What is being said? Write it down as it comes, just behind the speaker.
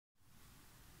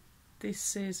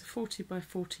This is a 40 by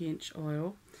 40 inch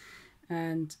oil,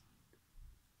 and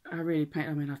I really paint,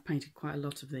 I mean I've painted quite a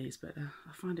lot of these, but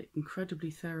I find it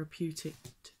incredibly therapeutic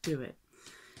to do it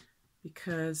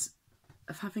because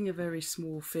of having a very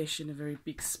small fish in a very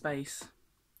big space.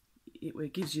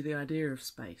 It gives you the idea of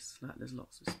space, like there's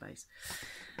lots of space.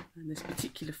 And this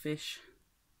particular fish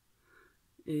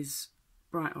is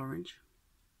bright orange.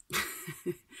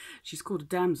 She's called a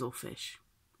damsel fish,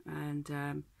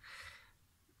 and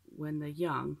when they're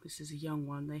young, this is a young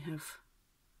one,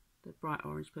 they're bright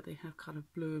orange, but they have kind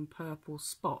of blue and purple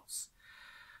spots,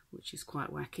 which is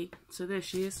quite wacky. So there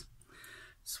she is,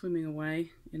 swimming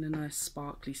away in a nice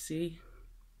sparkly sea.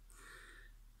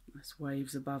 Nice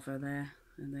waves above her there,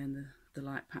 and then the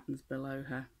light patterns below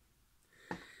her.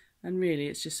 And really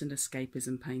it's just an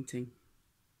escapism painting.